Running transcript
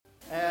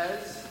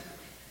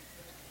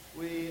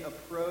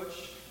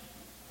approach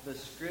the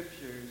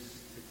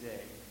scriptures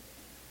today,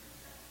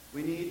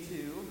 we need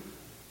to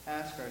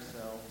ask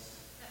ourselves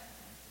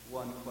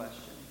one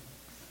question.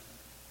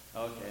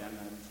 Okay, I'm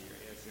not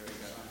serious. Here we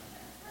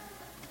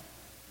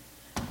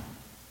go.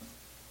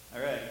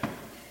 All right.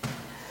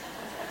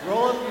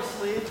 Roll up your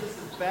sleeves. This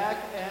is back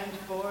and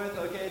forth.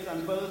 Okay, it's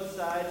on both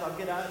sides. I'll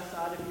get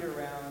outside of you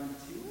around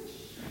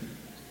 2-ish.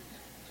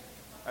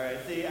 All right,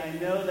 see, I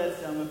know that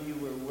some of you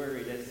were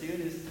worried. As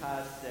soon as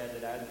Todd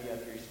said that I'd be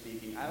up here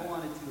speaking, I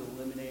wanted to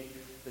eliminate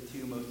the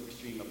two most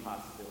extreme of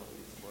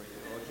possibilities for you,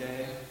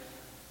 okay?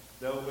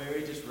 Don't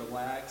worry, just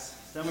relax.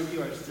 Some of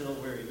you are still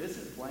worried. This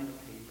is blank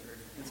paper.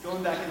 It's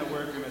going back in the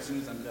workroom as soon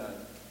as I'm done.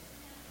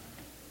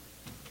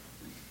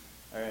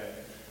 All right.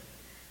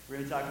 We're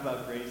going to talk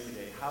about grace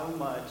today. How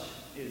much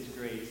is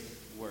grace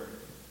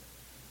worth?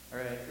 All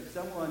right, if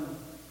someone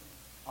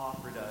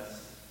offered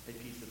us a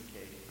piece of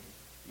cake,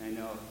 and I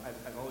know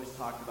I've always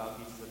talked about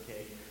pieces of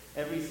cake.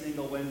 Every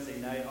single Wednesday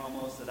night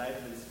almost that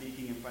I've been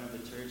speaking in front of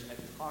the church,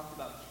 I've talked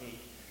about cake,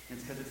 and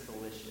it's because it's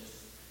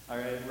delicious. All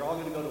right, we're all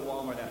going to go to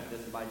Walmart after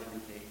this and buy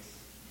different cakes.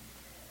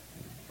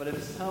 But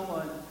if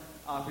someone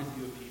offers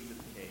you a piece of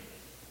cake,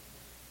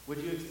 would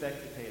you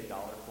expect to pay $1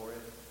 for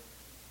it?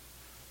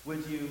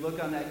 Would you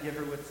look on that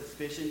giver with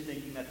suspicion,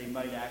 thinking that they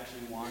might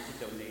actually want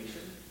a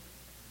donation?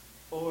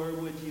 Or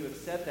would you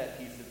accept that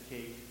piece of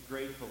cake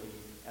gratefully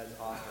as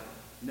offered,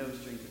 no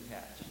strings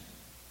attached?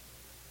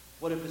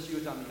 What if the shoe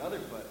was on the other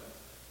foot?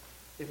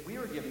 If we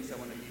were giving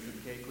someone a piece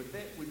of cake,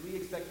 would we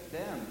expect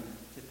them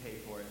to pay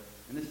for it?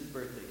 And this is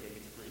birthday cake,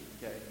 it's free,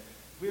 okay?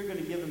 If we were going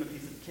to give them a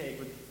piece of cake,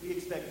 would we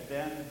expect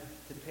them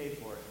to pay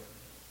for it?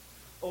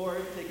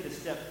 Or, take it a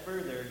step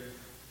further,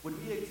 would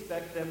we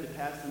expect them to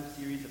pass some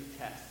series of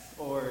tests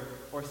or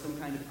some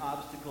kind of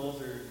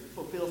obstacles or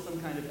fulfill some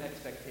kind of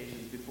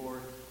expectations before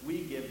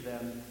we give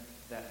them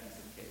that piece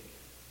of cake?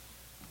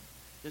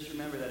 Just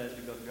remember that as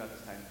we go throughout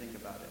this time. Think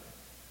about it.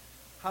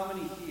 How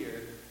many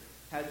here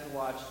had to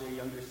watch their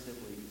younger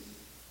siblings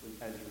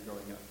as you were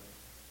growing up?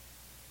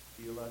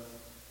 Few of us?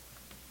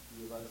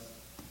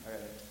 All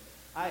right.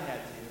 I had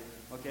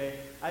to, okay?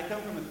 I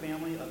come from a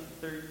family of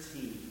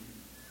 13.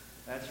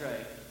 That's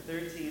right,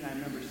 13.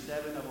 I'm number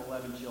 7 of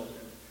 11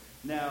 children.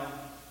 Now,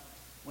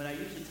 when I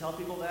usually tell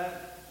people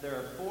that, there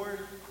are 4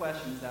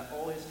 questions that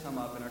always come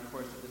up in our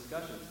course of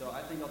discussion. So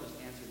I think I'll just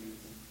answer these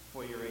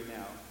for you right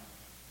now.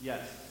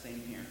 Yes,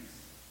 same parents.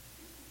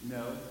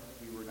 No,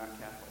 we were not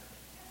Catholic.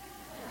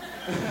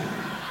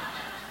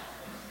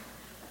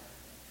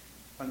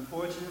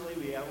 Unfortunately,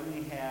 we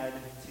only had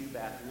 2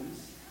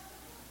 bathrooms.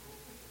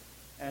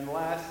 And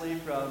lastly,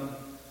 from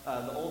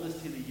the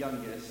oldest to the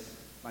youngest,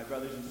 my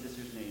brothers and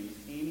sisters' names: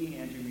 Amy,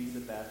 Andrew,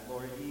 Risa, Beth,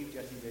 Laura, Eve,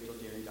 Jesse, Rachel,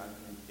 Jerry,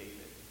 Jonathan, and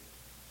David.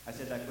 I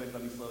said that quick,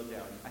 let me slow it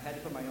down. I had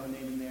to put my own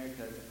name in there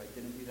because if I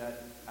didn't do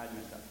that, I'd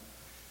mess up.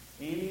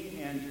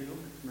 Amy, Andrew,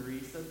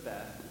 Marisa,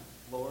 Beth,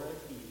 Laura,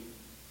 Eve,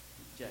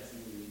 Jesse,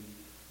 me,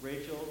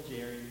 Rachel,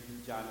 Jerry,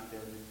 Jonathan,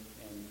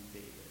 and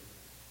David.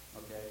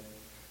 Okay?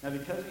 Now,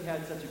 because we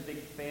had such a big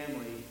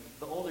family,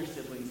 the older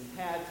siblings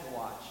had to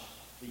watch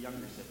the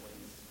younger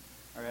siblings.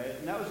 All right?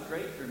 And that was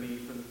great for me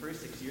for the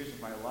first 6 years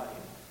of my life.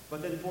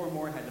 But then 4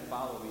 more had to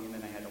follow me, and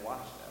then I had to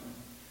watch them.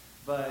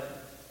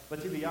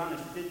 But to be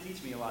honest, it did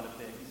teach me a lot of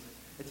things.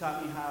 It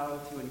taught me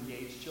how to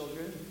engage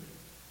children.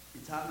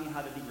 It taught me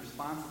how to be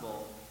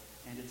responsible.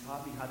 And it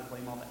taught me how to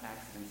blame all the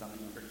accidents on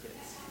the younger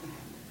kids.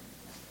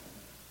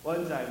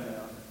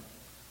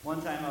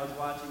 One time I was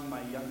watching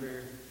my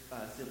younger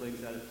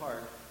siblings at a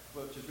park,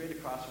 which was right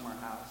across from our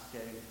house,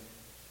 okay?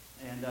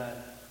 And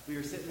we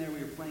were sitting there,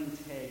 we were playing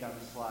tag on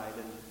the slide,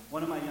 and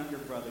one of my younger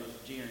brothers,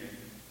 Jaron,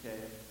 okay?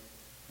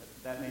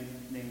 That name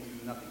will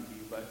mean nothing to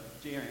you,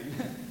 but Jaron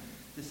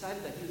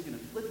decided that he was going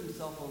to flip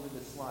himself over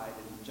the slide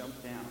and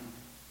jump down.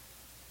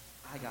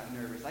 I got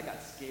nervous. I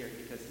got scared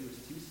because he was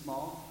too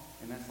small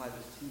and that slide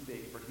was too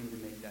big for him to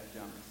make that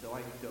jump. So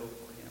I dove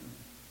for him.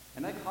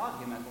 And I caught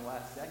him at the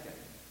last second,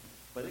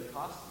 but it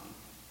cost me.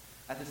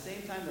 At the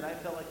same time that I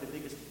felt like the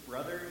biggest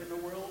brother in the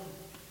world,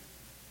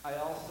 I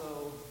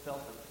also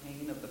felt the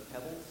pain of the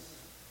pebbles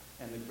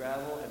and the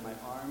gravel in my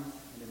arms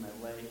and in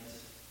my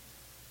legs.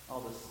 All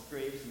the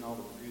scrapes and all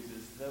the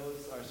bruises,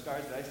 those are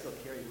scars that I still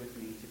carry with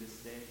me to this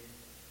day.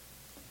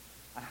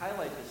 I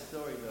highlight this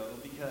story, though,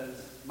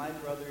 because my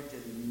brother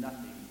did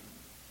nothing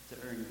to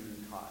earn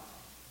being caught.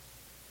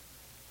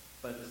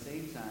 But at the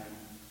same time,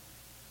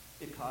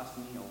 it cost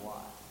me a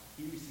lot.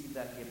 He received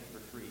that gift for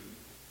free,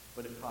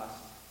 but it cost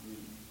me.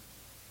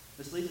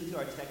 This leads into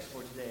our text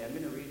for today. I'm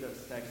going to read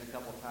those texts a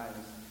couple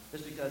times,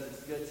 just because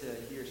it's good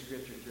to hear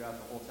Scripture throughout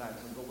the whole time.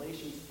 So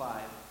Galatians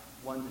 5,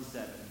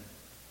 1-7.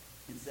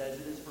 It says,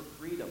 "It is for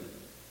freedom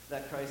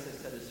that Christ has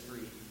set us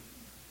free.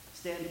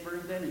 Stand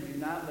firm then, and do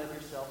not let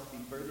yourselves be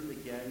burdened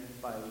again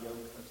by a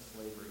yoke of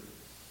slavery.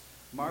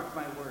 Mark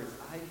my words,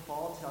 I,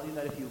 Paul, tell you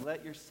that if you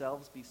let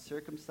yourselves be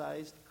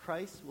circumcised,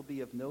 Christ will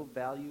be of no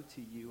value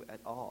to you at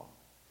all.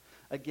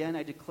 Again,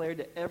 I declare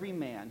to every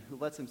man who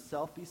lets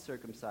himself be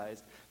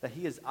circumcised that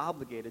he is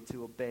obligated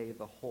to obey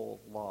the whole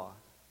law.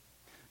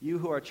 You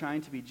who are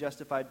trying to be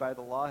justified by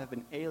the law have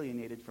been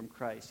alienated from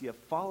Christ. You have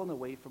fallen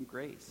away from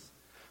grace.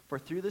 For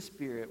through the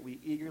Spirit we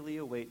eagerly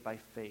await by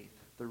faith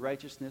the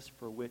righteousness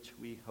for which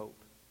we hope.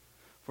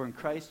 For in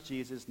Christ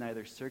Jesus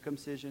neither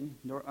circumcision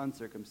nor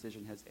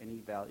uncircumcision has any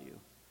value.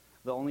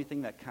 The only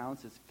thing that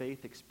counts is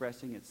faith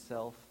expressing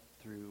itself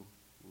through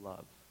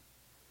love.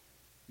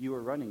 You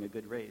are running a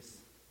good race.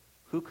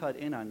 Who cut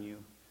in on you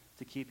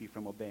to keep you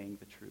from obeying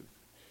the truth?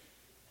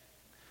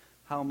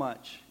 How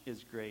much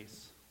is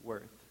grace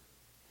worth?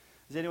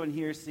 Has anyone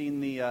here seen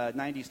the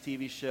 90s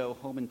TV show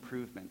Home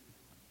Improvement?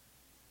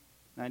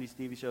 90s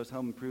TV shows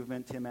Home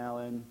Improvement, Tim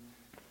Allen.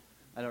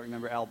 I don't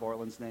remember Al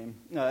Borland's name.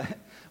 But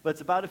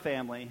it's about a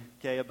family,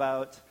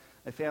 about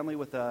a family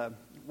with a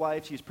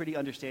wife. She's pretty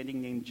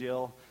understanding, named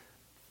Jill.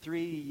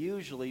 3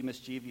 usually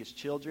mischievous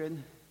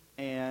children,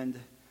 and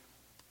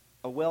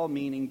a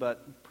well-meaning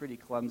but pretty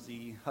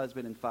clumsy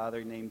husband and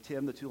father named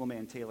Tim the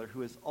Toolman Taylor,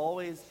 who is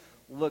always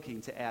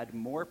looking to add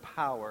more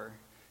power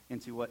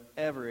into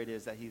whatever it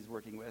is that he's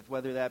working with,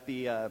 whether that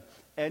be an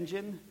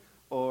engine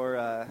or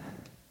a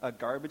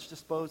garbage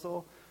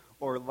disposal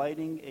or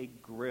lighting a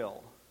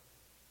grill,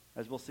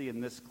 as we'll see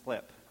in this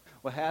clip.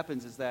 What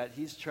happens is that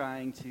he's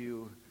trying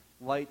to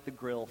light the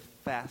grill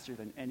faster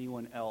than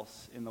anyone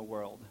else in the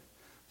world.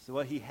 So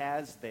what he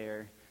has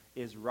there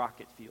is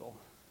rocket fuel.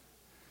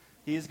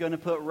 He's going to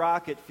put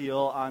rocket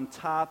fuel on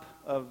top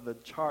of the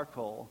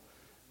charcoal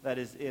that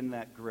is in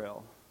that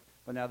grill.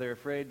 But now they're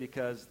afraid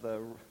because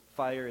the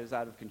fire is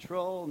out of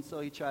control, and so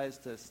he tries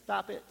to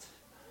stop it.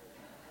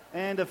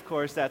 And, of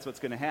course, that's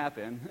what's going to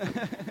happen.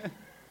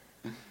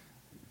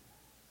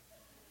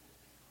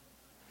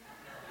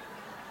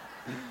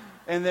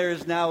 And there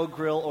is now a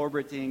grill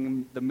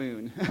orbiting the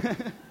moon.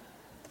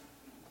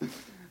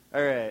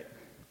 All right.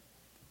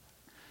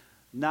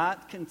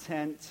 Not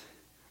content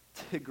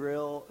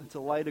to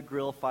light a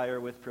grill fire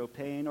with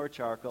propane or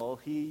charcoal,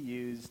 he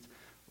used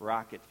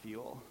rocket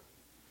fuel.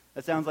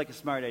 That sounds like a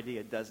smart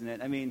idea, doesn't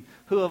it? I mean,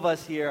 who of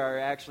us here are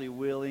actually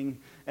willing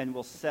and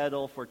will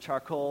settle for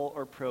charcoal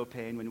or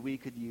propane when we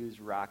could use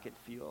rocket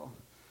fuel?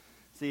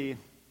 See,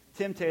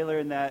 Tim Taylor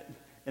in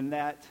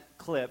that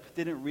clip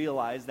didn't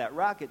realize that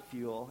rocket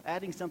fuel,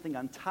 adding something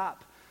on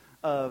top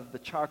of the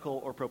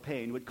charcoal or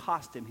propane, would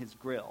cost him his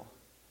grill.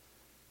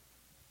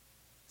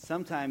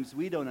 Sometimes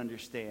we don't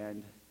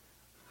understand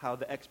how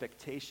the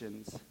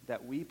expectations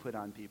that we put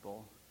on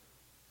people,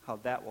 how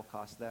that will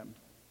cost them.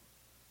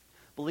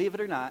 Believe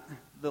it or not,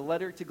 the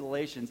letter to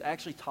Galatians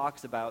actually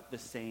talks about the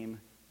same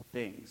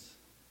things.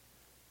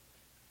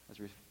 As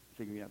we're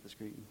figuring out the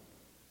screen.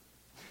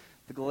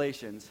 The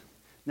Galatians.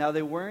 Now,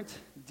 they weren't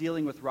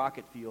dealing with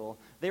rocket fuel.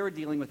 They were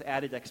dealing with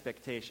added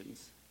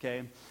expectations,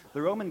 okay?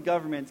 The Roman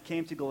government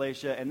came to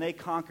Galatia, and they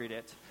conquered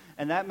it.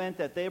 And that meant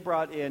that they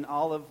brought in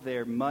all of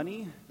their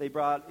money. They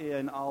brought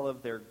in all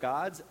of their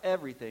gods,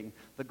 everything.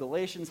 The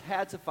Galatians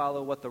had to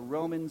follow what the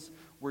Romans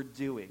were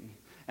doing.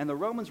 And the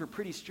Romans were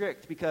pretty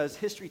strict because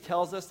history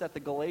tells us that the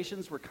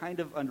Galatians were kind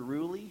of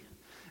unruly.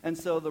 And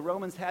so the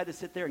Romans had to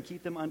sit there and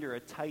keep them under a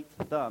tight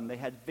thumb. They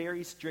had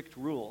very strict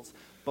rules.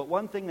 But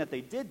one thing that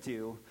they did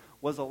do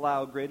was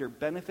allow greater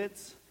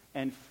benefits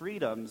and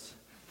freedoms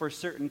for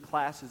certain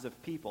classes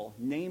of people,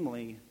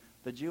 namely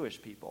the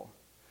Jewish people.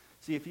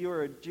 See, if you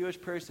were a Jewish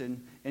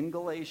person in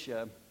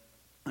Galatia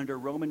under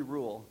Roman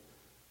rule,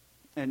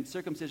 and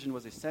circumcision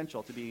was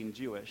essential to being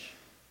Jewish,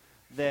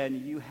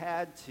 then you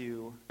had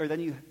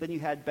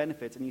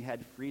benefits and you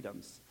had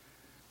freedoms.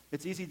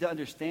 It's easy to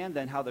understand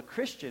then how the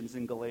Christians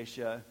in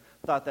Galatia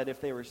thought that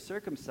if they were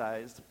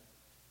circumcised,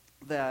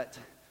 that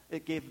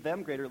it gave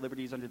them greater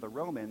liberties under the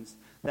Romans,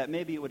 that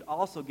maybe it would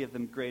also give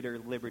them greater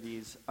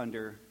liberties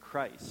under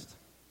Christ.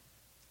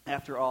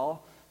 After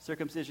all,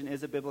 circumcision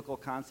is a biblical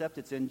concept.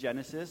 It's in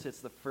Genesis.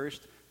 It's the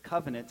first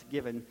covenant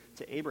given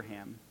to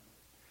Abraham.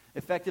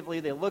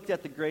 Effectively, they looked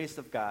at the grace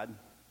of God,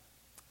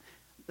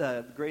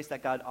 the grace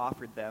that God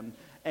offered them,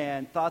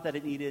 and thought that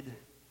it needed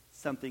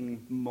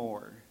something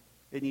more.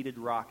 It needed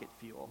rocket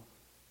fuel.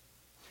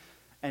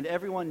 And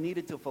everyone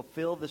needed to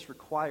fulfill this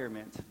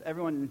requirement.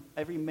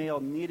 Every male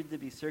needed to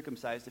be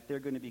circumcised if they're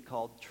going to be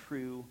called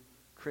true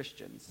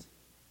Christians.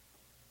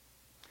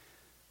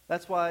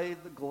 That's why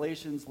the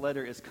Galatians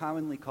letter is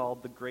commonly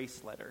called the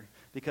grace letter,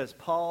 because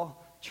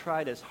Paul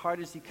tried as hard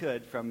as he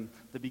could from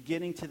the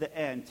beginning to the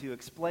end to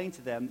explain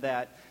to them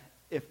that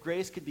if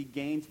grace could be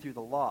gained through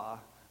the law,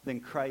 then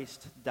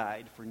Christ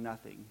died for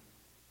nothing.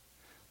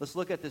 Let's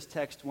look at this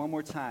text one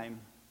more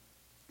time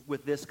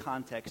with this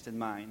context in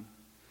mind.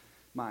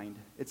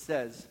 It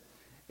says,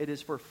 "It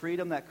is for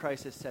freedom that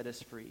Christ has set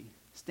us free.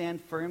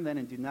 Stand firm then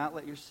and do not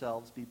let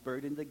yourselves be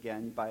burdened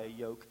again by a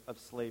yoke of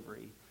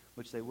slavery,"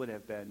 which they would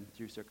have been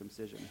through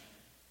circumcision.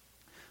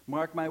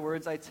 "Mark my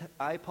words,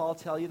 I, Paul,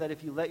 tell you that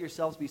if you let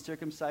yourselves be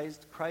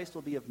circumcised, Christ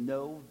will be of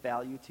no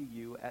value to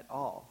you at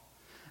all.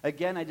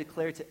 Again, I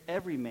declare to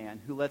every man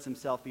who lets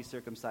himself be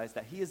circumcised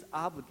that he is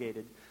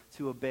obligated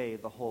to obey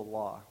the whole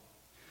law.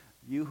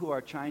 You who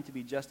are trying to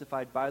be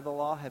justified by the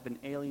law have been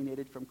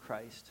alienated from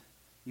Christ.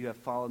 You have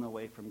fallen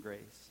away from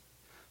grace.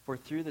 For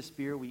through the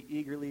Spirit we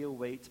eagerly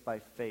await by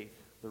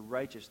faith the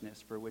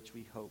righteousness for which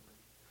we hope.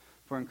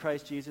 For in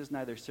Christ Jesus,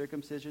 neither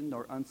circumcision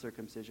nor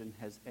uncircumcision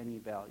has any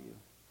value.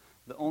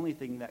 The only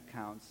thing that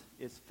counts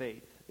is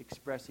faith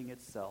expressing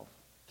itself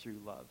through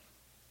love.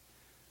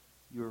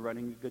 You were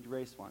running a good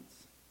race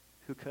once.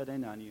 Who cut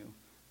in on you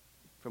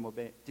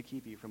to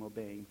keep you from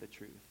obeying the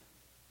truth?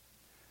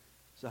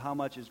 So how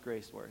much is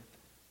grace worth?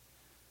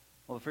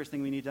 Well, the first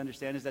thing we need to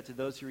understand is that to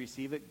those who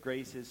receive it,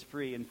 grace is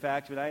free. In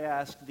fact, when I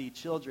asked the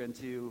children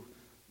to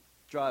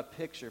draw a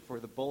picture for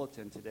the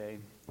bulletin today,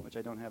 which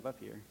I don't have up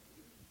here.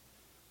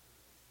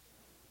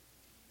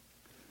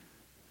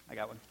 I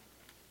got one.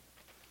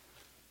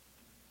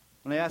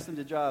 When I asked them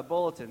to draw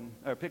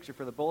a picture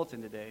for the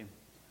bulletin today,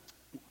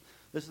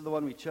 this is the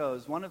one we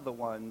chose. One of the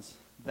ones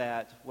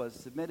that was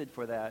submitted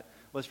for that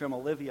was from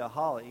Olivia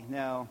Hawley.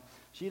 Now,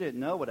 she didn't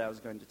know what I was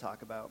going to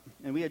talk about,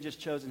 and we had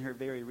just chosen her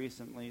very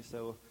recently,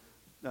 so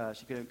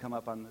she couldn't come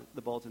up on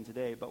the bulletin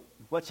today. But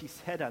what she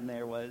said on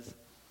there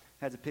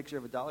has a picture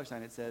of a dollar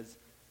sign. It says,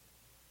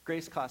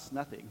 "Grace costs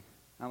nothing."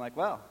 I'm like,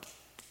 well,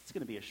 it's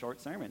going to be a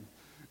short sermon.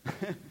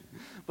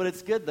 But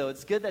it's good, though.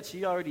 It's good that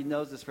she already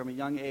knows this from a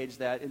young age,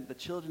 that in the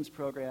children's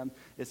program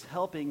is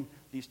helping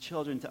these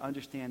children to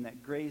understand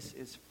that grace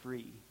is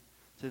free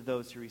to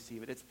those who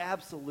receive it. It's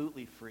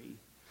absolutely free.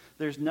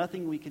 There's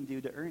nothing we can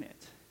do to earn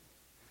it.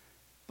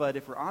 But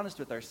if we're honest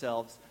with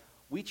ourselves,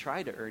 we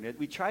try to earn it.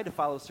 We try to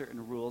follow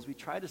certain rules. We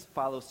try to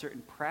follow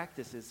certain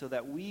practices so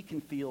that we can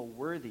feel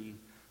worthy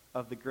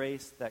of the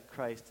grace that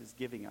Christ is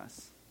giving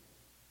us.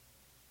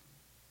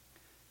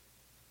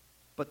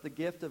 But the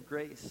gift of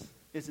grace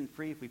isn't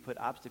free if we put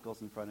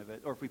obstacles in front of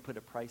it or if we put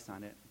a price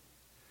on it.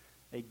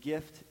 A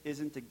gift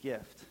isn't a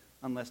gift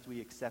unless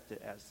we accept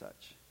it as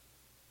such.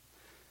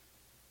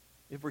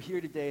 If we're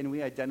here today and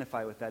we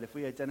identify with that, if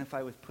we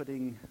identify with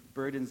putting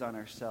burdens on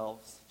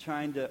ourselves,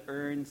 trying to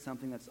earn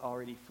something that's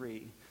already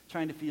free,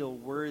 trying to feel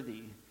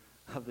worthy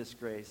of this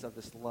grace, of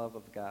this love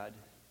of God,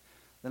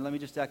 then let me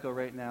just echo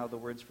right now the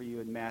words for you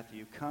in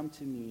Matthew. "Come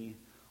to me,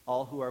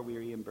 all who are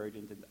weary and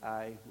burdened, and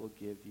I will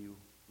give you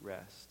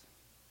rest."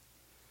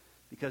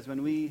 Because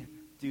when we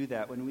do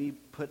that, when we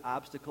put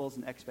obstacles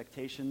and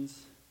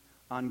expectations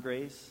on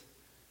grace,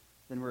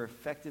 then we're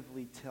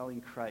effectively telling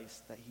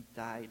Christ that he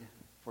died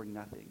for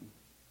nothing.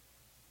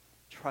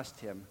 Trust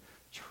him.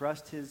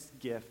 Trust his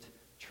gift.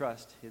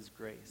 Trust his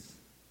grace.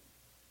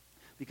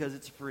 Because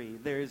it's free.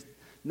 There's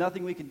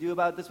nothing we can do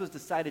about it. This was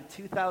decided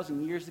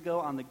 2,000 years ago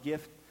on the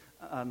gift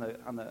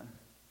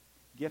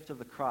of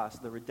the cross,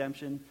 the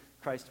redemption,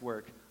 Christ's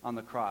work on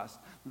the cross.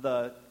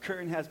 The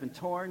curtain has been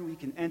torn. We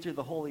can enter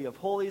the Holy of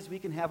Holies. We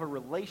can have a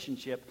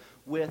relationship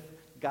with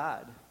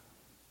God.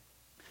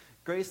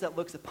 Grace that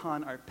looks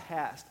upon our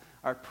past,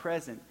 our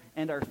present,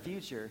 and our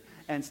future,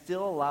 and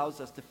still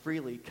allows us to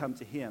freely come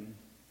to him.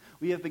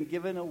 We have been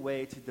given a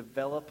way to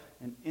develop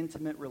an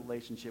intimate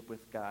relationship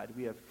with God.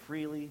 We have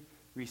freely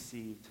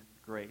received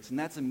grace. And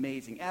that's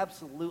amazing,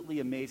 absolutely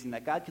amazing,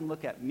 that God can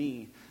look at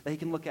me, that he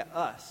can look at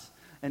us,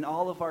 and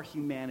all of our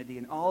humanity,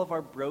 and all of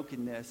our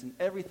brokenness, and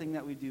everything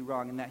that we do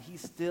wrong, and that he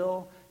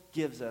still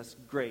gives us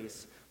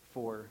grace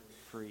for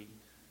free.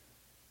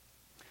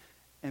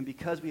 And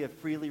because we have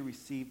freely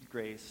received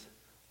grace,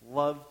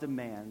 love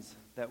demands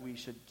that we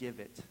should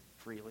give it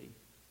freely.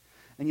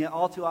 And yet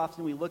all too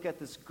often we look at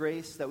this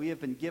grace that we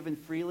have been given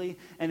freely,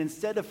 and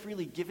instead of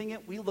freely giving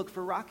it, we look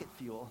for rocket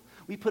fuel.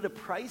 We put a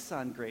price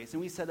on grace,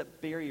 and we set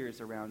up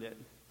barriers around it.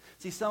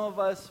 See, some of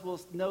us will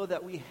know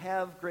that we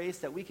have grace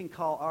that we can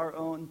call our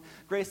own,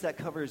 grace that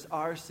covers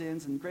our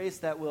sins, and grace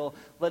that will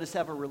let us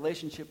have a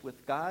relationship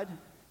with God.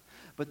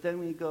 But then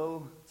we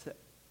go to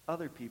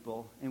other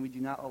people, and we do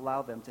not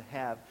allow them to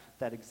have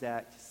that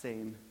exact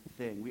same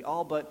thing. We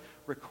all but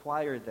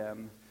require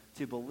them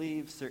to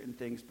believe certain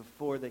things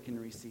before they can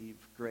receive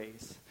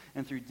grace.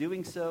 And through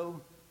doing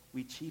so,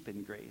 we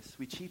cheapen grace.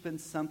 We cheapen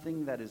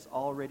something that is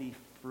already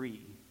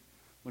free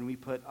when we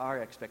put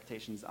our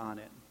expectations on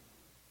it.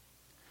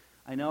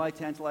 I know I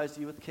tantalized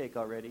you with cake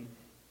already,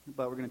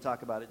 but we're going to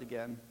talk about it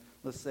again.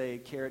 Let's say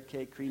carrot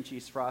cake, cream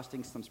cheese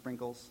frosting, some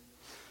sprinkles.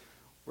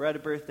 We're at a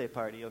birthday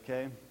party,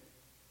 okay?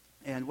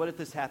 And what if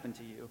this happened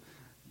to you?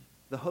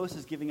 The host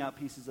is giving out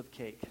pieces of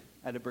cake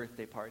at a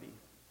birthday party.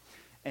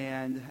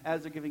 And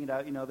as they're giving it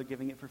out, they're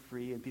giving it for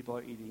free and people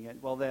are eating it.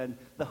 Well, then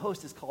the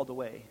host is called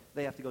away.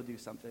 They have to go do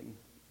something.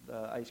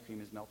 The ice cream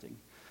is melting.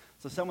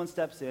 So someone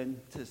steps in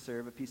to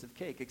serve a piece of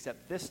cake,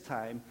 except this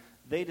time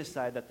they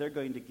decide that they're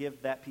going to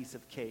give that piece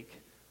of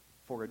cake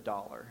for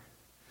 $1.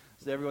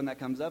 So everyone that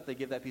comes up, they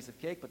give that piece of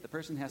cake, but the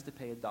person has to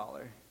pay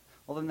 $1.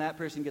 Well, then that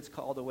person gets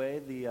called away.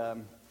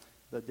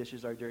 The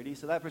dishes are dirty,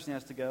 so that person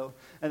has to go.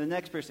 And the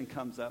next person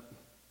comes up,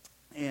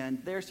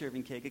 and they're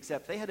serving cake,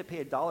 except they had to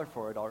pay $1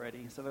 for it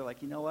already. So they're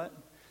like, you know what?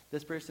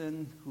 This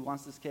person who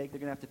wants this cake, they're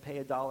going to have to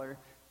pay $1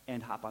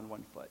 and hop on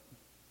one foot.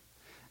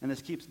 And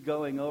this keeps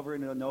going over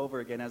and over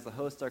again as the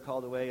hosts are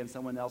called away and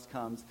someone else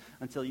comes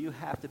until you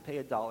have to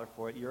pay $1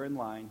 for it. You're in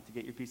line to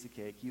get your piece of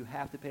cake. You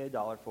have to pay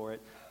 $1 for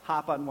it.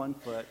 Hop on one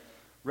foot,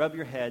 rub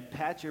your head,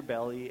 pat your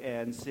belly,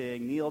 and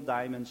sing Neil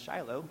Diamond's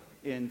Shiloh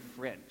in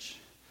French.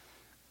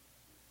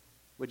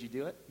 Would you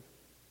do it?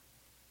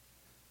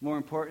 More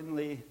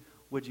importantly,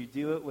 would you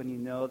do it when you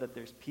know that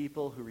there's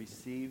people who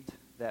received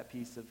that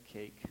piece of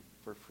cake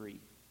for free?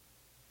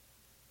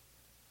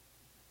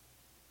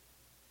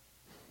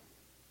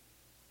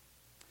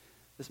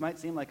 This might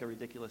seem like a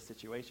ridiculous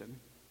situation.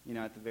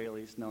 At the very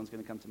least, no one's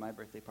going to come to my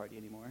birthday party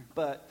anymore.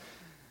 But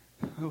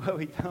what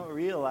we don't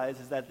realize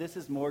is that this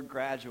is more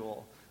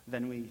gradual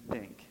than we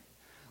think.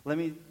 Let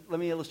me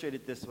illustrate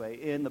it this way.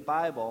 In the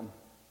Bible,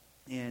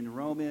 in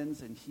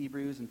Romans and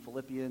Hebrews and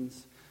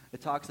Philippians,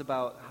 it talks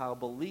about how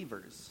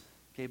believers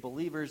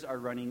are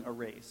running a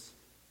race.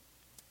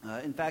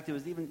 In fact, it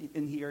was even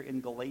in here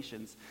in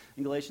Galatians.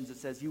 In Galatians, it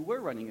says, you were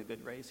running a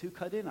good race. Who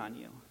cut in on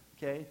you?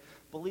 Okay?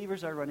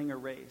 Believers are running a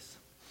race.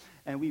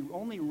 And we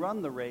only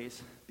run the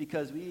race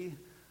because we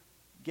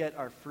get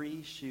our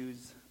free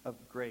shoes of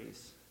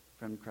grace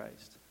from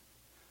Christ.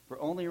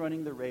 We're only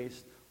running the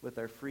race with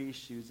our free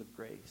shoes of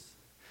grace.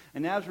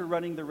 And as we're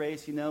running the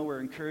race, we're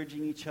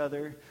encouraging each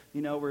other.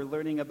 We're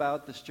learning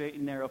about the straight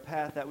and narrow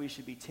path that we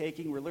should be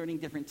taking. We're learning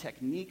different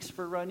techniques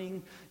for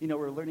running.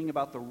 We're learning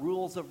about the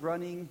rules of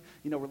running.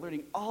 We're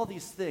learning all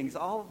these things,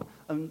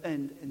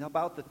 and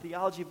about the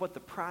theology of what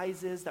the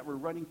prize is that we're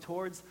running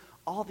towards.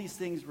 All these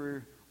things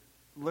we're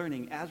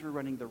learning as we're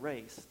running the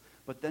race.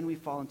 But then we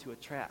fall into a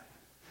trap.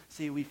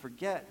 See, we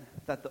forget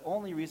that the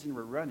only reason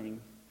we're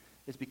running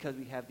is because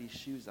we have these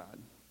shoes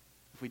on.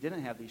 If we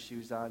didn't have these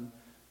shoes on,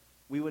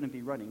 we wouldn't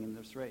be running in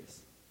this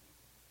race.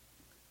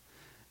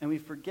 And we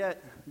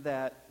forget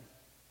that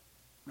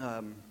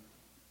the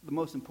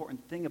most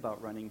important thing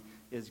about running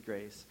is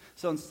grace.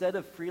 So instead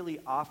of freely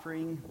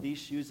offering these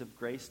shoes of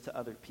grace to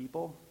other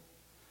people,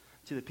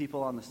 to the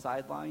people on the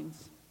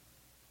sidelines,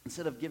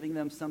 instead of giving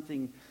them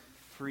something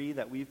free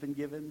that we've been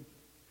given,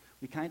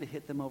 we kind of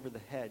hit them over the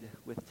head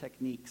with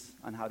techniques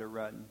on how to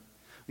run.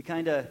 We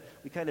kind of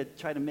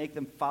try to make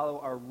them follow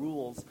our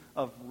rules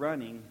of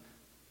running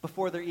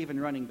before they're even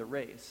running the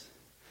race.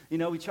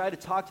 We try to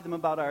talk to them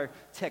about our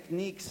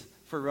techniques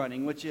for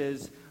running, which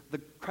is the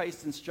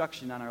Christ's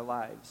instruction on our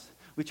lives.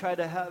 We try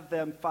to have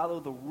them follow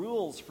the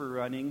rules for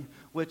running,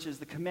 which is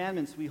the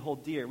commandments we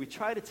hold dear. We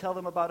try to tell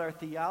them about our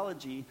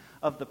theology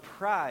of the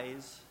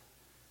prize,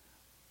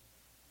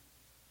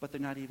 but they're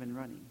not even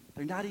running.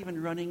 They're not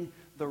even running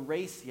the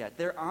race yet.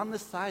 They're on the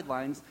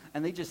sidelines,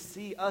 and they just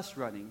see us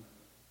running.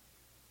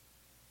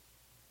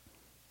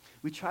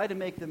 We try to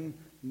make them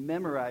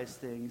memorize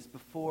things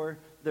before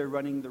they're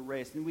running the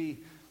race. And we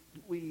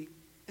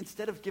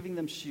instead of giving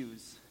them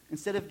shoes,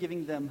 instead of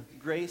giving them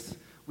grace,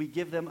 we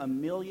give them a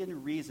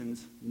million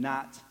reasons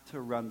not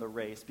to run the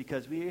race,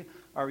 because we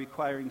are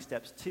requiring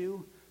steps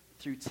 2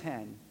 through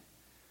 10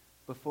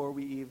 before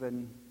we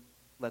even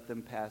let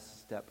them pass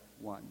step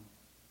 1.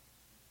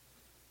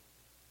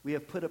 We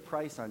have put a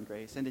price on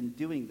grace, and in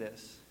doing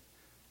this,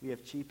 we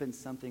have cheapened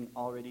something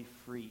already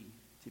free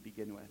to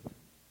begin with.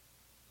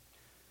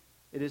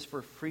 It is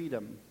for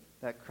freedom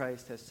that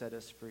Christ has set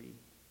us free.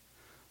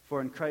 For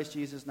in Christ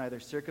Jesus,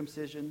 neither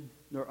circumcision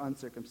nor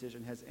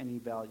uncircumcision has any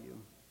value.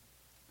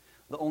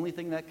 The only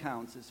thing that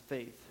counts is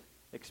faith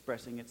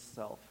expressing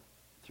itself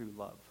through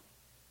love.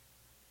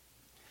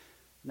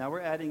 Now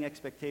we're adding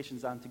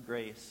expectations onto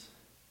grace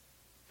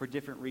for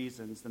different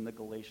reasons than the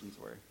Galatians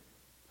were.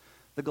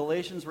 The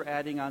Galatians were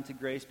adding onto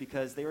grace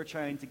because they were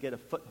trying to get a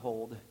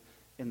foothold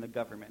in the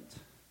government.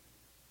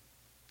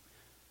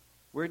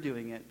 We're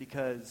doing it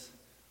because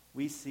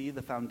we see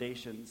the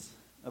foundations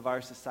of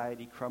our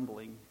society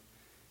crumbling,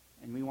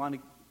 and we want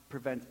to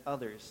prevent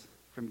others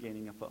from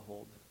gaining a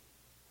foothold.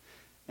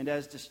 And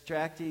as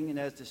distracting and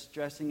as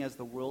distressing as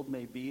the world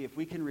may be, if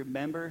we can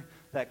remember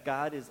that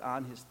God is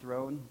on his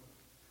throne,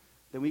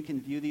 then we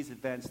can view these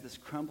events, this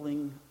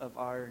crumbling of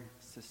our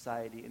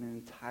society, in an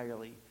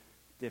entirely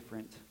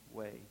different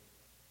way.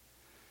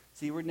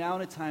 See, we're now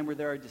in a time where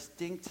there are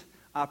distinct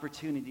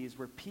opportunities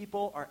where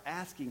people are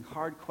asking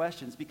hard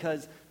questions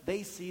because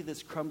they see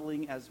this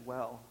crumbling as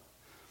well.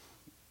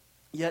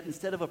 Yet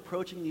instead of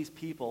approaching these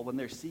people when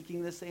they're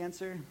seeking this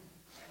answer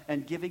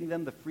and giving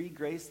them the free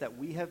grace that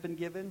we have been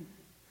given,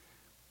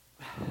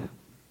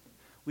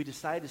 we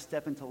decide to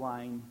step into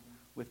line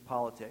with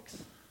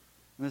politics.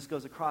 And this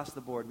goes across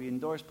the board. We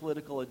endorse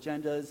political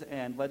agendas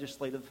and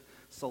legislative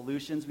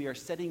solutions. We are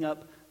setting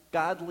up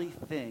godly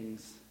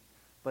things,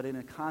 but in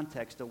a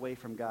context away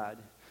from God.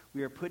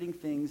 We are putting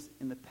things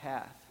in the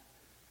path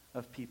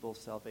of people's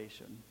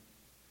salvation.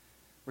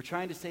 We're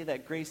trying to say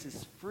that grace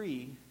is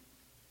free,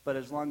 but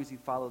as long as you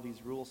follow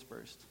these rules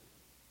first.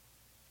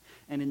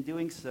 And in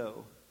doing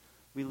so,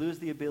 we lose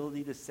the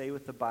ability to say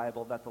with the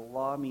Bible that the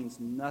law means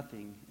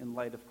nothing in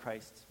light of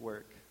Christ's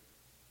work.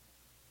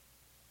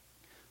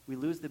 We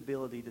lose the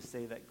ability to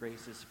say that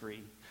grace is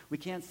free. We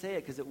can't say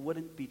it because it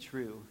wouldn't be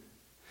true.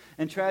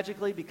 And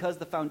tragically, because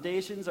the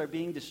foundations are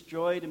being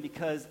destroyed and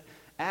because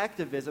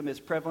activism is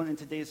prevalent in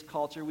today's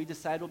culture, we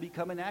decide we'll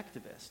become an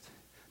activist.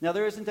 Now,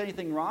 there isn't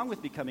anything wrong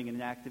with becoming an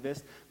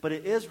activist, but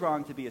it is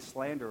wrong to be a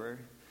slanderer.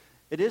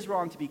 It is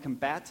wrong to be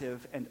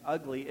combative and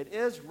ugly. It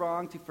is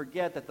wrong to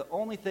forget that the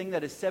only thing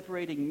that is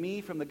separating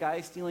me from the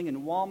guy stealing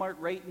in Walmart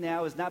right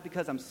now is not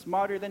because I'm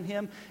smarter than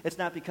him. It's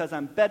not because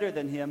I'm better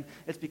than him.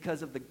 It's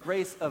because of the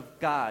grace of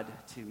God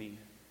to me.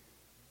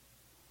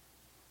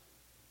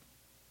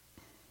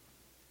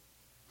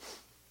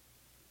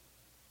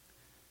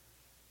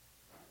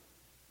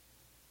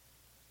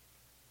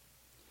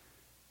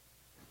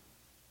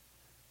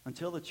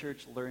 Until the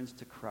church learns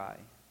to cry,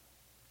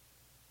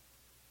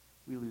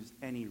 we lose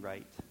any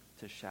right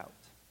to shout.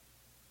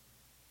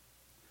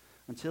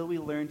 Until we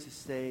learn to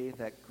say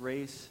that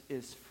grace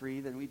is free,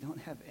 then we don't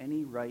have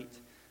any right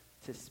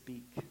to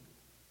speak.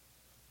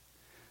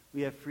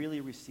 We have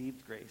freely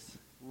received grace.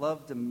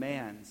 Love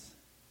demands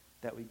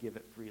that we give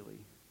it freely.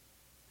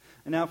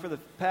 And now for the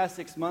past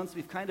 6 months,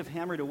 we've kind of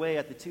hammered away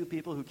at the two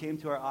people who came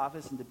to our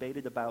office and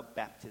debated about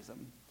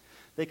baptism.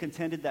 They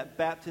contended that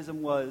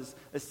baptism was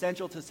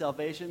essential to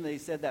salvation. They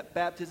said that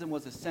baptism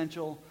was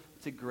essential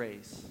to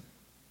grace.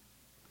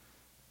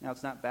 Now,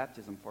 it's not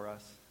baptism for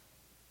us,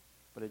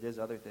 but it is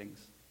other things.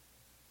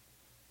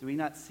 Do we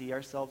not see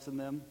ourselves in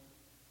them?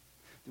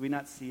 Do we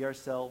not see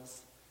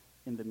ourselves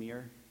in the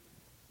mirror?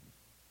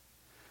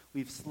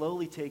 We've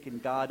slowly taken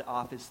God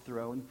off his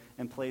throne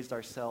and placed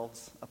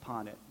ourselves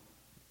upon it,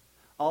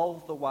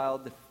 all the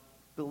while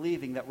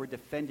believing that we're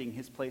defending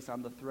his place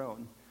on the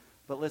throne.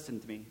 But listen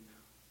to me.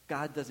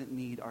 God doesn't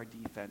need our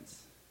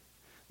defense.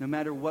 No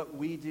matter what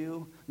we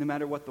do, no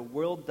matter what the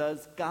world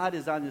does, God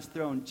is on his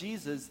throne.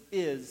 Jesus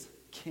is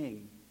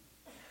King.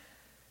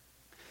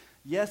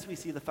 Yes, we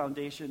see the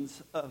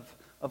foundations of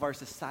our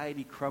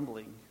society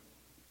crumbling,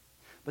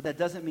 but that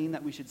doesn't mean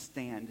that we should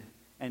stand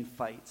and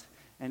fight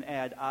and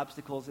add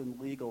obstacles and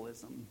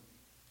legalism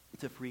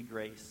to free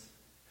grace.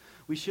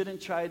 We shouldn't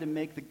try to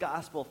make the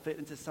gospel fit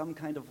into some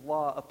kind of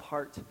law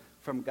apart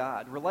from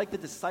God. We're like the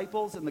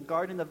disciples in the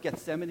Garden of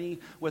Gethsemane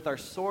with our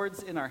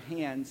swords in our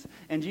hands,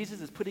 and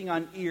Jesus is putting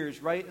on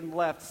ears right and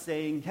left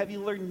saying, have you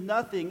learned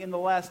nothing in the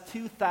last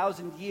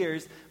 2,000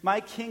 years?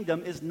 My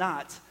kingdom is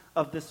not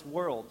of this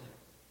world.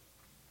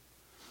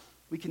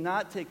 We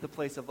cannot take the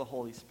place of the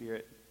Holy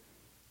Spirit.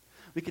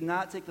 We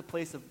cannot take the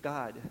place of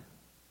God.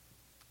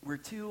 We're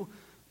too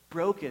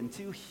broken,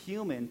 too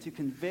human to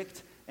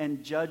convict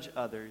and judge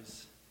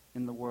others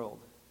in the world.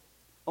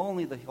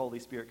 Only the Holy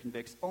Spirit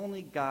convicts.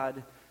 Only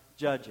God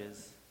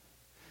judges.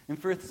 In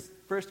 1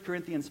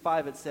 Corinthians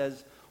 5, it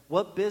says,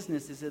 what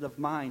business is it of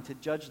mine to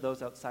judge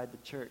those outside the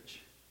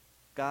church?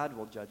 God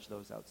will judge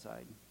those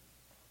outside.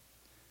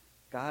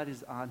 God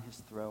is on his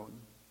throne,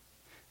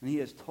 and he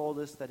has told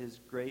us that his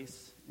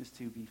grace is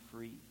to be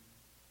free.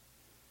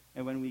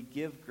 And when we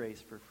give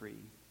grace for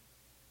free,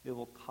 it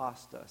will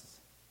cost us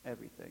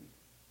everything.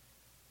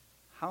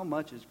 How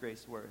much is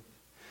grace worth?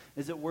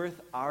 Is it worth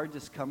our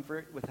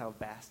discomfort with how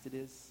vast it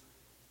is?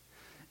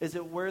 Is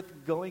it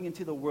worth going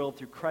into the world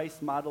through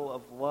Christ's model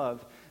of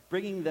love,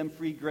 bringing them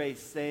free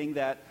grace, saying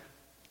that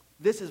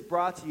this is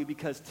brought to you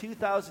because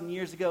 2,000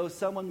 years ago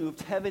someone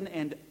moved heaven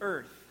and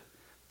earth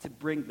to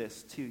bring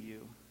this to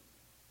you?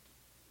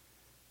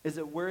 Is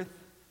it worth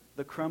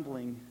the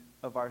crumbling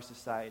of our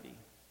society?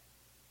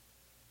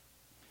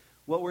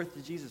 What worth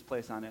did Jesus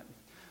place on it?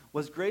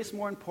 Was grace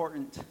more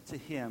important to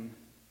him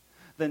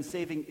than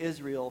saving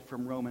Israel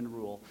from Roman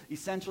rule?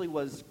 Essentially,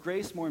 was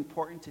grace more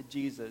important to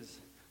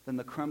Jesus than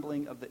the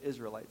crumbling of the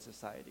Israelite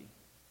society?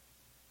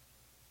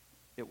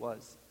 It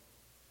was.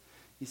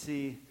 You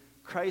see,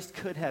 Christ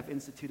could have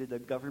instituted a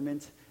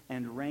government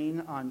and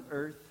reign on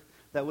earth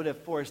that would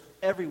have forced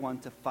everyone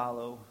to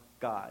follow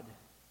God.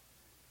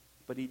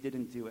 But he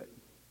didn't do it.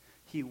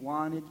 He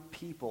wanted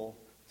people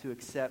to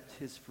accept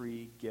his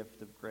free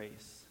gift of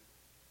grace.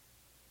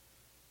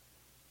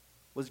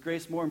 Was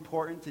grace more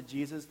important to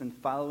Jesus than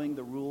following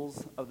the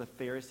rules of the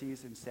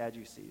Pharisees and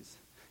Sadducees?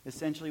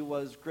 Essentially,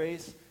 was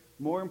grace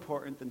more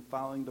important than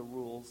following the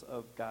rules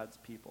of God's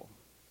people?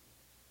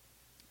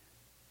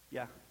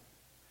 Yeah.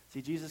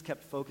 See, Jesus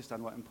kept focused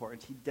on what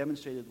important. He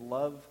demonstrated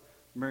love,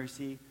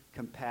 mercy,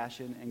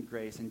 compassion, and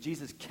grace. And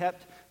Jesus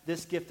kept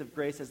this gift of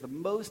grace as the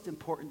most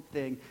important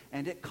thing,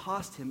 and it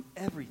cost him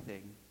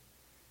everything.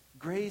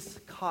 Grace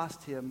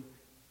cost him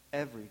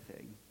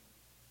everything.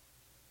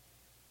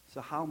 So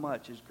how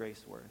much is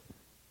grace worth?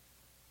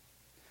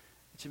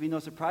 It should be no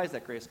surprise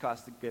that grace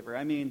costs the giver.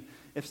 I mean,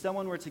 if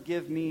someone were to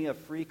give me a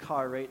free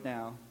car right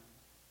now,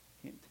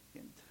 hint,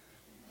 hint.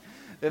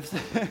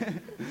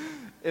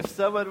 If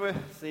someone were,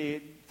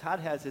 see, Todd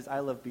has his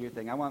I love beer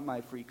thing. I want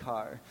my free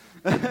car.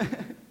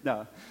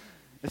 No.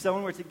 If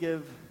someone were to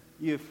give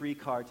you a free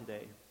car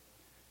today,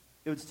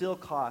 it would still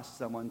cost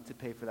someone to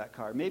pay for that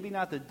car. Maybe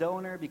not the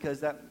donor,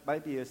 because that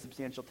might be a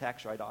substantial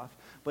tax write-off,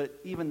 but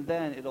even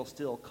then, it'll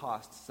still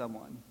cost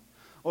someone.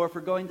 Or if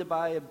we're going to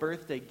buy a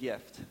birthday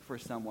gift for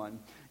someone,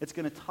 it's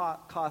going to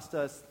cost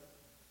us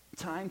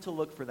time to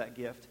look for that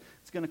gift.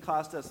 It's going to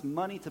cost us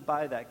money to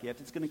buy that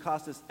gift. It's going to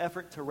cost us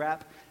effort to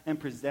wrap and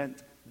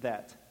present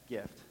that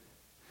gift.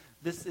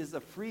 This is a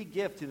free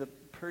gift to the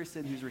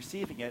person who's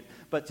receiving it,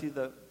 but to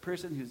the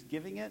person who's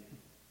giving it,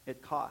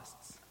 it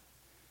costs.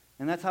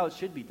 And that's how it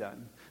should be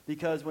done.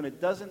 Because when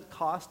it doesn't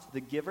cost the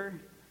giver,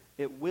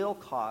 it will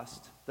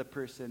cost the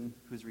person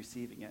who's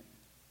receiving it.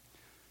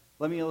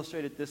 Let me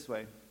illustrate it this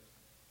way.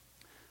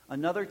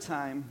 Another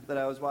time that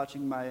I was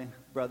watching my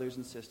brothers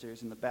and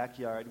sisters in the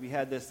backyard, we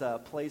had this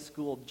play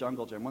school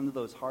jungle gym, one of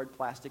those hard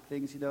plastic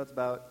things, it's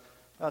about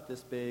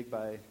this big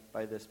by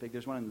this big.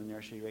 There's one in the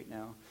nursery right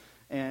now.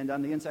 And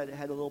on the inside, it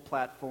had a little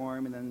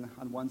platform, and then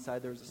on one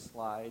side, there was a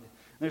slide.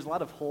 And there's a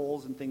lot of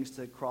holes and things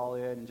to crawl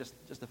in, and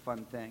just a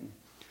fun thing.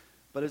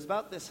 But it was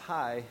about this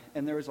high,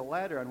 and there was a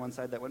ladder on one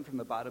side that went from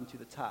the bottom to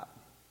the top.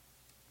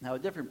 Now, a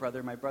different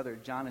brother, my brother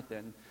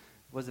Jonathan,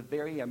 was a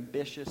very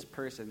ambitious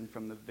person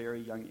from the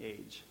very young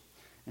age.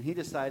 And he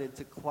decided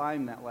to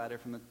climb that ladder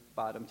from the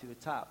bottom to the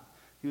top.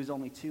 He was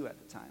only 2 at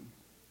the time.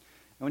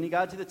 And when he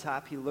got to the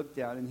top, he looked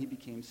down and he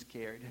became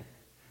scared.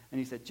 And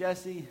he said,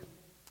 "Jesse,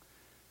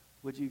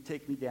 would you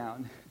take me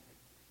down?"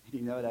 And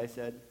you know what I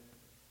said?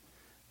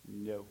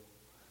 No.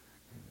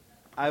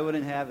 I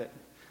wouldn't have it.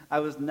 I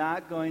was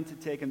not going to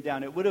take him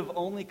down. It would have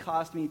only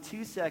cost me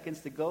 2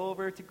 seconds to go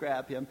over to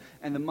grab him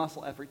and the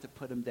muscle effort to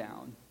put him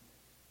down.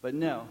 But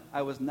no,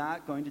 I was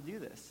not going to do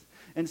this.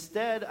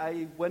 Instead,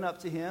 I went up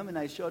to him and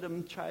I showed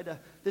him,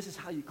 this is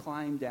how you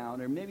climb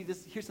down, or maybe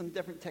here's some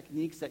different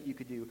techniques that you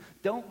could do.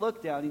 Don't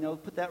look down,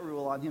 put that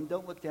rule on him.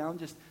 Don't look down,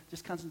 just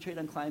concentrate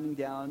on climbing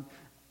down.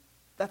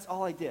 That's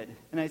all I did.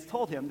 And I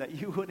told him that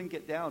you wouldn't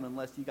get down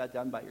unless you got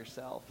down by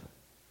yourself.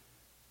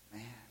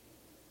 Man.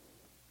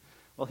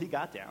 Well, he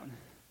got down.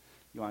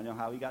 You want to know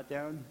how he got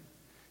down?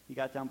 He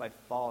got down by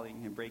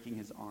falling and breaking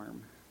his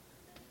arm.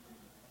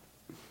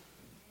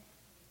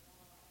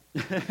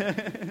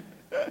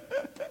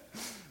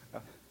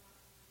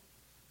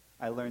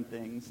 I learned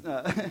things.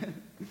 I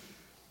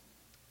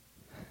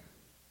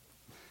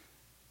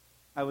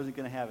wasn't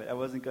going to have it. I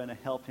wasn't going to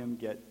help him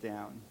get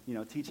down.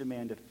 Teach a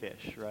man to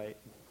fish, right?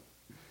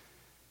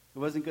 It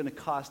wasn't going to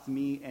cost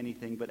me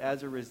anything, but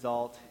as a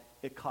result,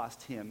 it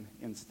cost him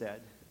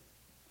instead.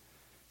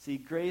 See,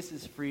 grace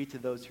is free to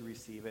those who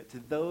receive it. To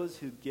those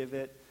who give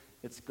it,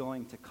 it's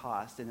going to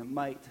cost, and it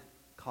might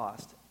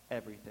cost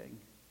everything.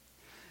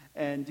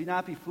 And do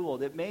not be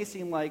fooled. It may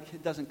seem like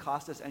it doesn't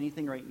cost us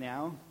anything right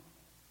now,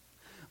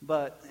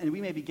 and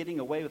we may be getting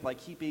away with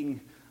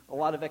keeping a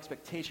lot of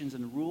expectations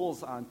and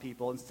rules on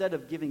people instead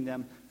of giving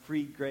them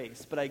free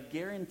grace. But I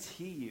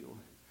guarantee you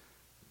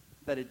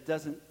that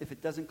if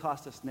it doesn't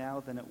cost us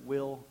now, then it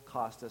will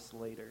cost us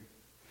later.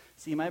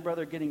 See, my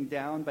brother getting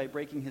down by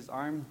breaking his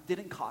arm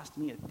didn't cost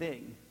me a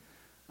thing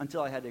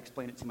until I had to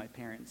explain it to my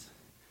parents.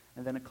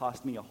 And then it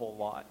cost me a whole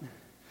lot.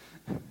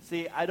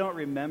 See, I don't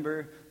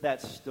remember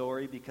that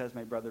story because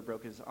my brother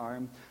broke his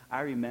arm.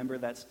 I remember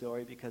that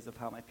story because of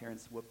how my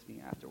parents whooped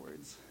me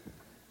afterwards.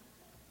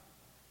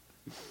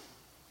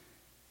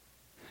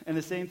 And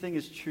the same thing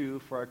is true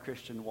for our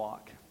Christian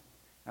walk.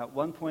 At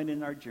one point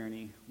in our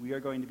journey, we are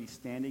going to be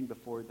standing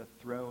before the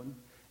throne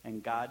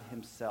and God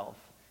himself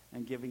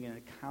and giving an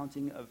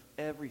accounting of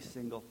every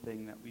single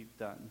thing that we've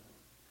done.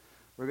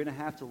 We're going to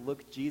have to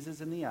look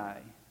Jesus in the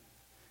eye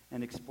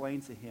and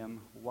explain to him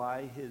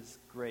why his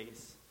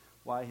grace,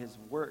 why his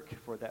work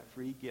for that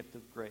free gift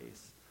of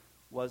grace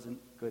wasn't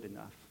good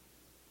enough.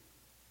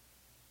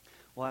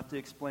 We'll have to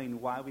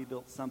explain why we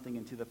built something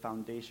into the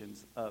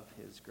foundations of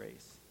his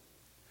grace.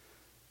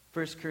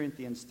 1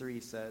 Corinthians 3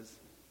 says,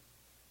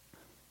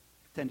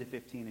 10 to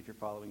 15 if you're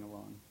following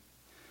along.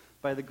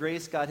 By the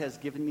grace God has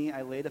given me,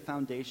 I laid a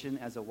foundation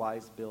as a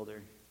wise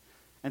builder,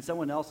 and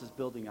someone else is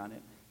building on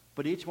it.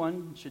 But each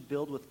one should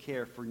build with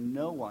care, for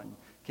no one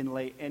can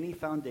lay any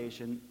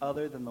foundation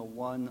other than the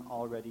one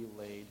already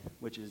laid,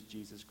 which is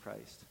Jesus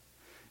Christ.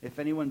 If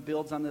anyone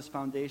builds on this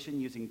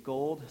foundation using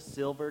gold,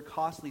 silver,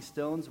 costly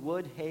stones,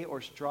 wood, hay,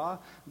 or straw,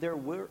 their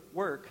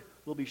work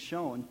will be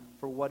shown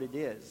for what it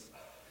is,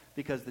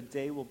 because the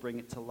day will bring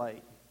it to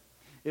light.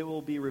 It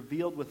will be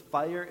revealed with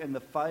fire, and the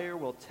fire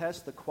will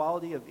test the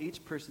quality of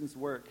each person's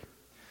work.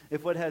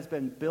 If what has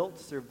been built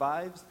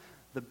survives,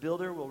 the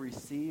builder will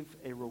receive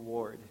a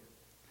reward.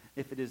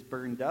 If it is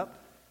burned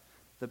up,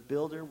 the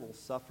builder will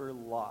suffer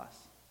loss,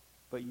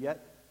 but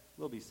yet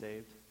will be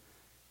saved,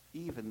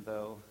 even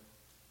though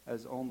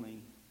as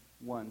only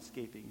one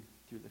escaping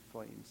through the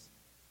flames.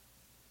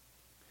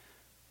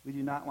 We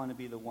do not want to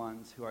be the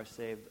ones who are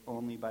saved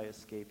only by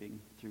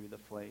escaping through the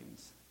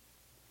flames.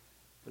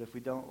 But if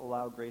we don't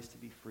allow grace to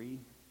be free,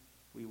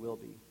 we will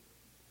be. And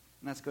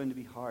that's going to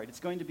be hard. It's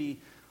going to be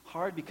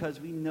hard because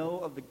we know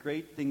of the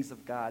great things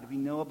of God. We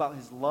know about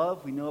his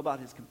love, we know about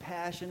his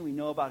compassion, we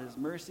know about his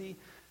mercy,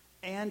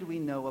 and we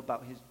know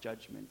about his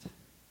judgment.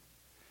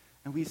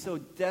 And we so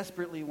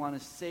desperately want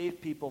to save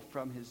people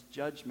from his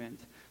judgment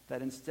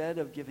that instead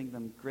of giving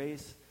them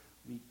grace,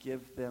 we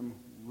give them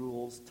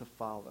rules to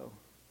follow.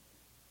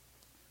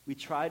 We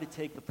try to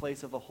take the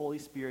place of the Holy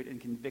Spirit in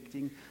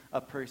convicting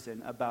a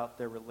person about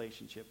their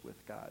relationship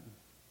with God.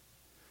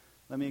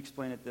 Let me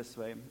explain it this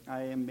way.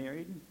 I am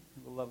married, I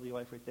have a lovely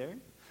wife right there,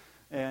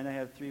 and I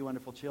have 3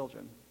 wonderful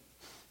children.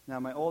 Now,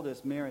 my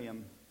oldest,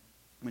 Miriam,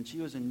 when she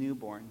was a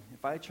newborn,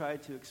 if I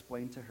tried to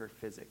explain to her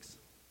physics,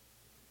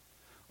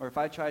 or if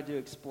I tried to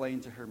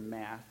explain to her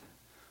math,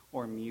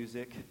 or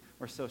music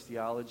or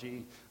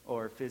sociology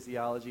or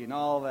physiology and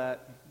all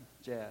that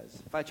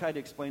jazz. If I tried to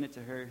explain it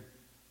to her,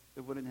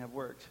 it wouldn't have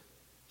worked.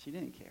 She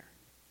didn't care.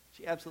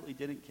 She absolutely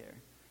didn't care.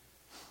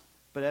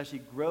 But as she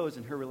grows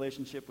in her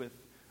relationship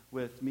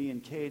with me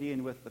and Katie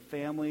and with the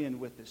family and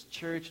with this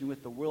church and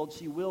with the world,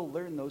 she will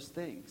learn those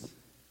things.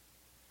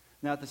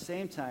 Now, at the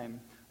same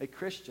time, a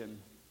Christian,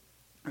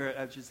 or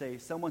I should say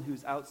someone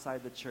who's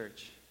outside the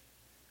church,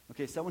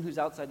 someone who's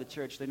outside the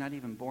church, they're not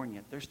even born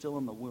yet. They're still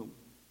in the womb.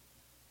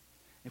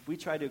 If we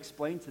try to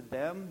explain to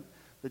them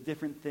the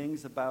different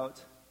things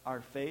about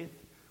our faith,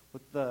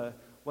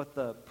 what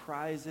the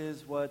prize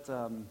is, what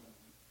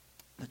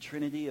the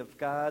Trinity of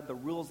God, the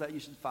rules that you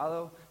should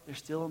follow, they're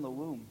still in the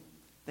womb.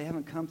 They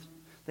haven't come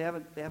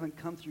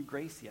through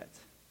grace yet.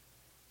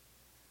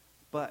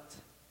 But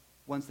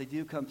once they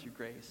do come through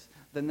grace,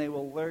 then they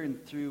will learn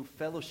through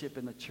fellowship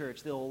in the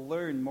church. They'll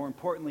learn, more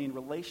importantly, in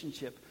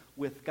relationship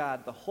with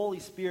God. The Holy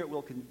Spirit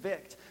will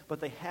convict, but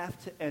they have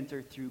to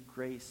enter through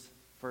grace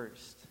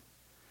first.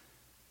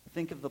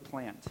 Think of the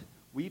plant.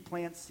 We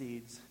plant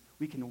seeds.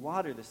 We can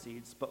water the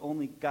seeds, but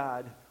only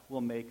God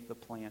will make the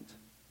plant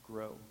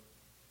grow.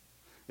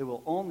 It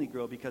will only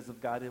grow because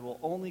of God. It will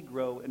only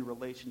grow in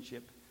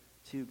relationship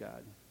to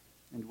God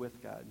and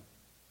with God.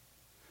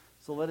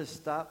 So let us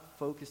stop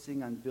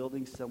focusing on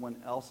building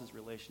someone else's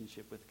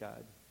relationship with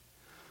God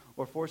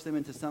or force them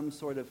into some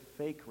sort of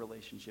fake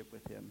relationship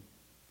with Him.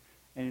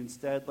 And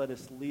instead, let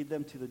us lead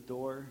them to the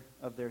door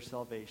of their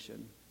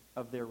salvation,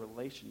 of their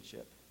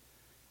relationship,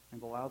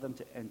 and allow them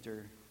to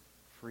enter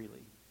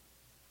freely.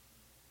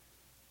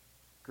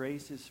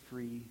 Grace is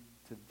free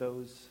to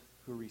those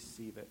who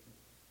receive it,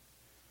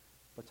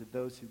 but to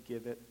those who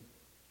give it,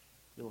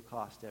 it'll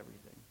cost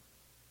everything.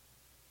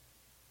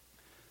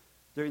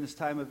 During this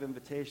time of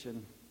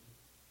invitation,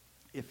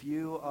 if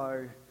you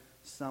are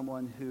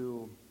someone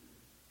who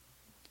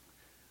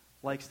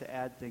likes to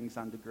add things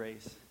onto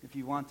grace, if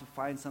you want to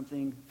find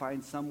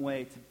some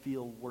way to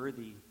feel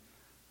worthy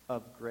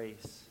of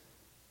grace,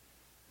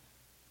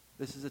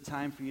 this is a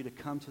time for you to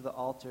come to the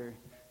altar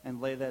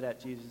and lay that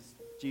at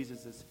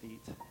Jesus'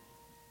 feet.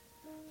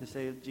 To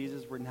say,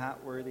 Jesus, we're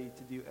not worthy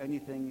to do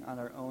anything on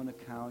our own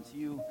account.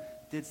 You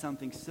did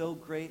something so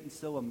great and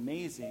so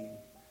amazing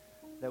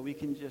that we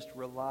can just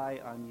rely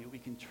on you. We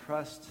can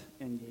trust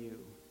in you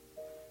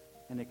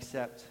and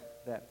accept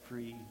that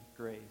free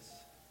grace.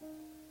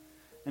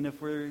 And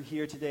if we're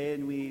here today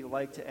and we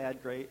like to add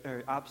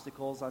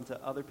obstacles onto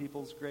other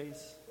people's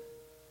grace,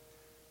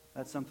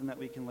 that's something that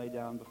we can lay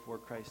down before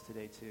Christ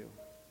today too.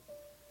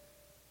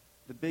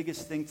 The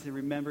biggest thing to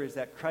remember is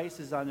that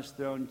Christ is on his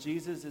throne,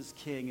 Jesus is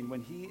king, and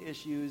when he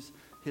issues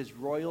his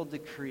royal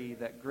decree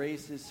that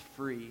grace is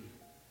free,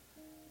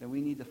 then we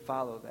need to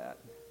follow that.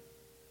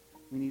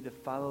 We need to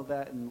follow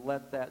that and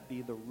let that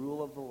be the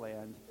rule of the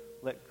land.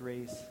 Let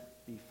grace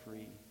be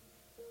free.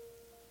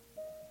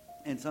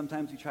 And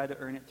sometimes we try to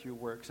earn it through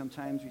work.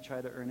 Sometimes we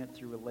try to earn it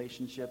through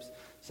relationships.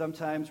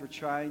 Sometimes we're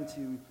trying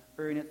to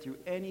earn it through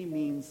any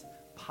means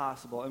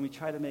possible, and we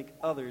try to make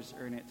others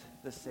earn it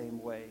the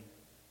same way.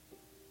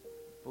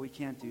 But we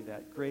can't do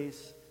that.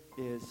 Grace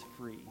is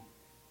free.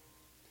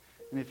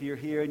 And if you're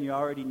here and you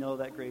already know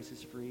that grace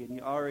is free, and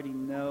you already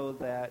know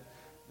that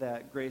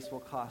grace will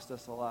cost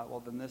us a lot, well,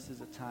 then this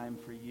is a time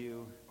for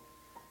you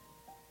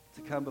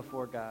to come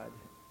before God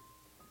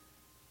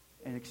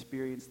and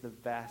experience the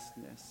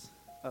vastness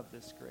of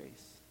this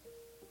grace.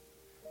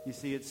 You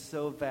see, it's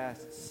so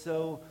vast, it's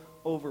so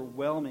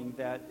overwhelming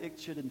that it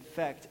should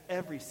infect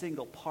every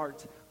single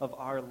part of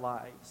our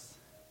lives.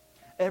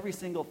 Every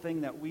single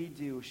thing that we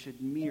do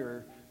should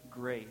mirror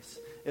grace.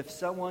 If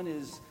someone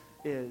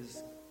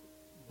is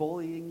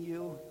bullying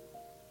you,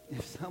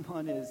 if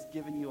someone is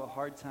giving you a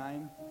hard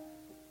time,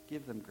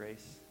 give them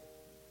grace.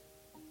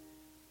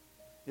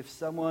 If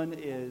someone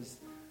is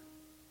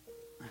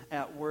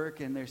at work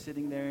and they're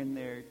sitting there and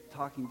they're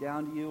talking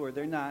down to you, or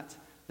they're not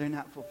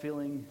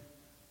fulfilling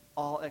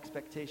all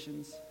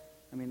expectations,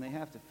 I mean, they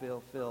have to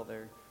fulfill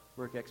their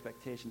work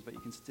expectations, but you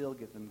can still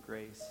give them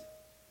grace.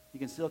 You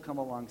can still come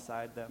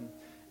alongside them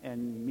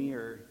and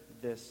mirror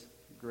this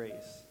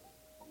grace.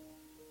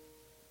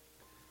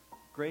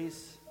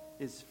 Grace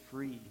is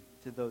free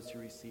to those who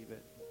receive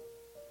it.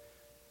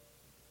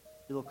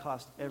 It'll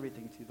cost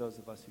everything to those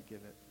of us who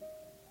give it.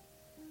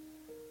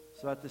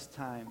 So at this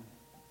time,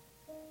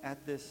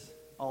 at this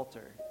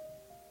altar,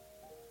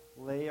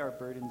 lay our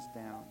burdens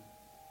down.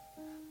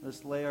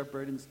 Let's lay our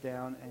burdens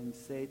down and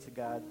say to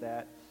God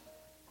that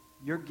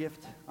your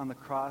gift on the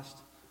cross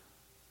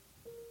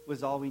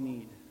was all we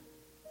need.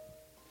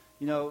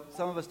 You know,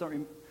 some of us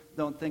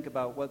don't think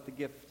about what the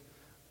gift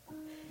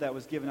that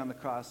was given on the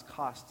cross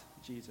cost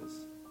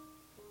Jesus.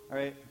 All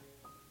right?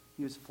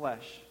 He was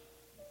flesh.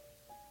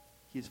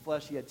 He was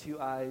flesh. He had 2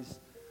 eyes,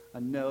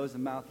 a nose, a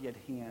mouth. He had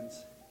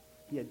hands.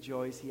 He had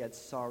joys. He had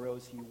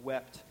sorrows. He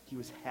wept. He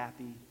was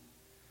happy.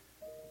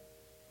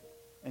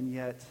 And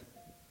yet,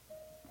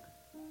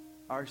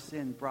 our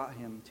sin brought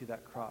him to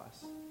that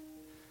cross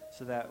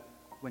so that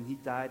when he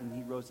died and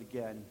he rose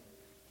again,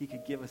 he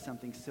could give us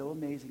something so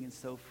amazing and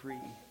so free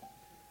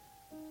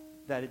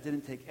that it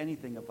didn't take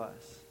anything of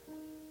us.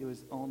 It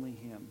was only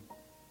him.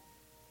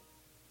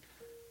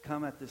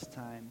 Come at this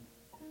time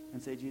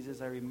and say, Jesus,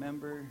 I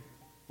remember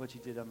what you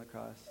did on the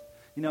cross.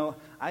 You know,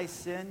 I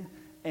sin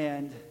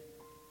and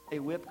a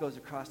whip goes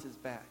across his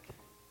back.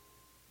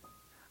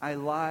 I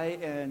lie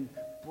and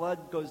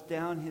blood goes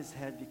down his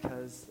head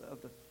because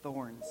of the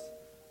thorns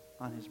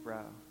on his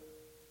brow.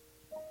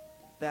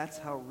 That's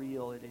how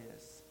real it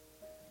is.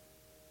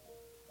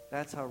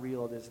 That's how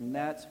real it is. And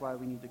that's why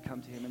we need to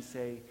come to him and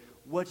say,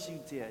 what you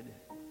did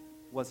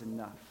was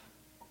enough.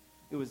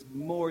 It was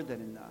more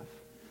than enough.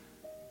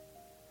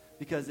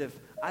 Because if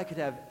I could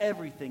have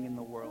everything in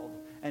the world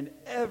and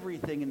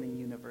everything in the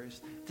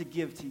universe to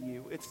give to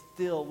you, it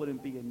still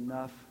wouldn't be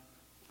enough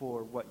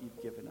for what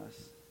you've given us.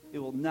 It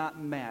will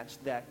not match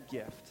that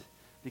gift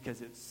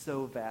because it's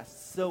so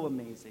vast, so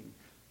amazing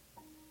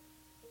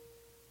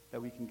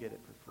that we can get it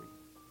for free.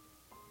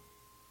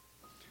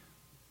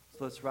 So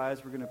let's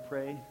rise, we're going to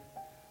pray,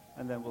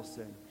 and then we'll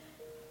sing.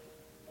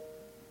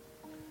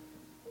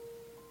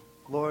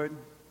 Lord,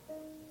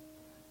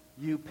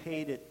 you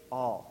paid it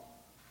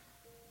all.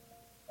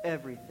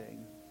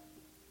 Everything.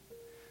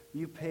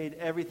 You paid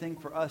everything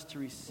for us to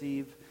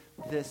receive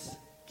this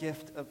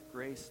gift of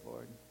grace,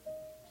 Lord.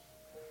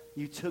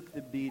 You took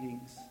the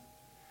beatings.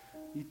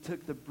 You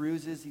took the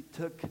bruises. You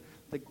took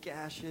the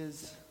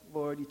gashes,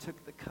 Lord. You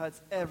took the cuts,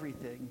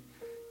 everything.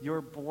 Your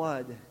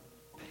blood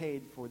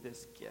paid for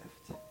this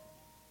gift.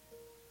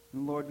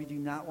 And Lord, we do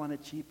not want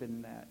to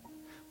cheapen that.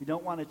 We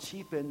don't want to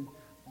cheapen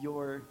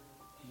your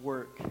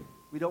work.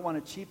 We don't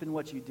want to cheapen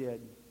what you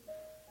did.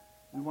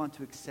 We want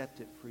to accept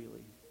it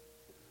freely.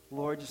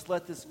 Lord, just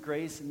let this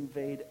grace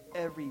invade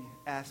every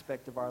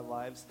aspect of our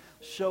lives.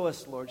 Show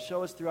us, Lord.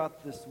 Show us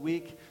throughout this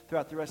week,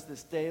 throughout the rest of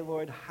this day,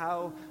 Lord,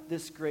 how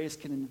this grace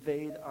can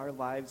invade our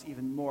lives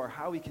even more.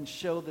 How we can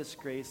show this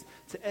grace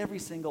to every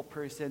single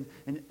person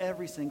in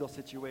every single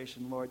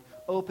situation, Lord.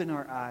 Open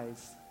our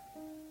eyes.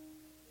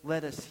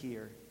 Let us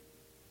hear.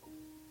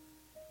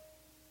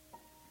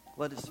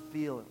 Let us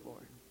feel it,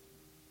 Lord.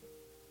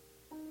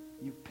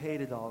 You've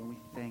paid it all, and we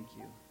thank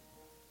you.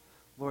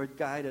 Lord,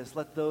 guide us.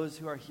 Let those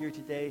who are here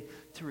today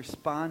to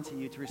respond to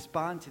you, to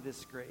respond to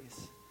this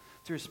grace,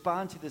 to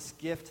respond to this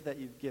gift that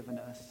you've given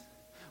us.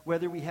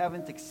 Whether we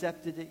haven't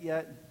accepted it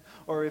yet,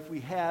 or if we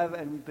have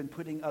and we've been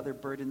putting other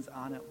burdens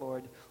on it,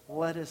 Lord,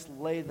 let us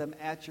lay them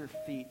at your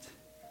feet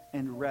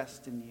and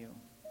rest in you.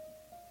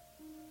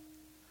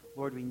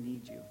 Lord, we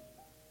need you.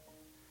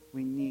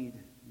 We need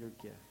your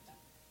gift.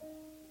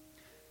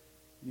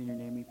 In your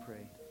name we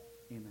pray.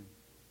 Amen.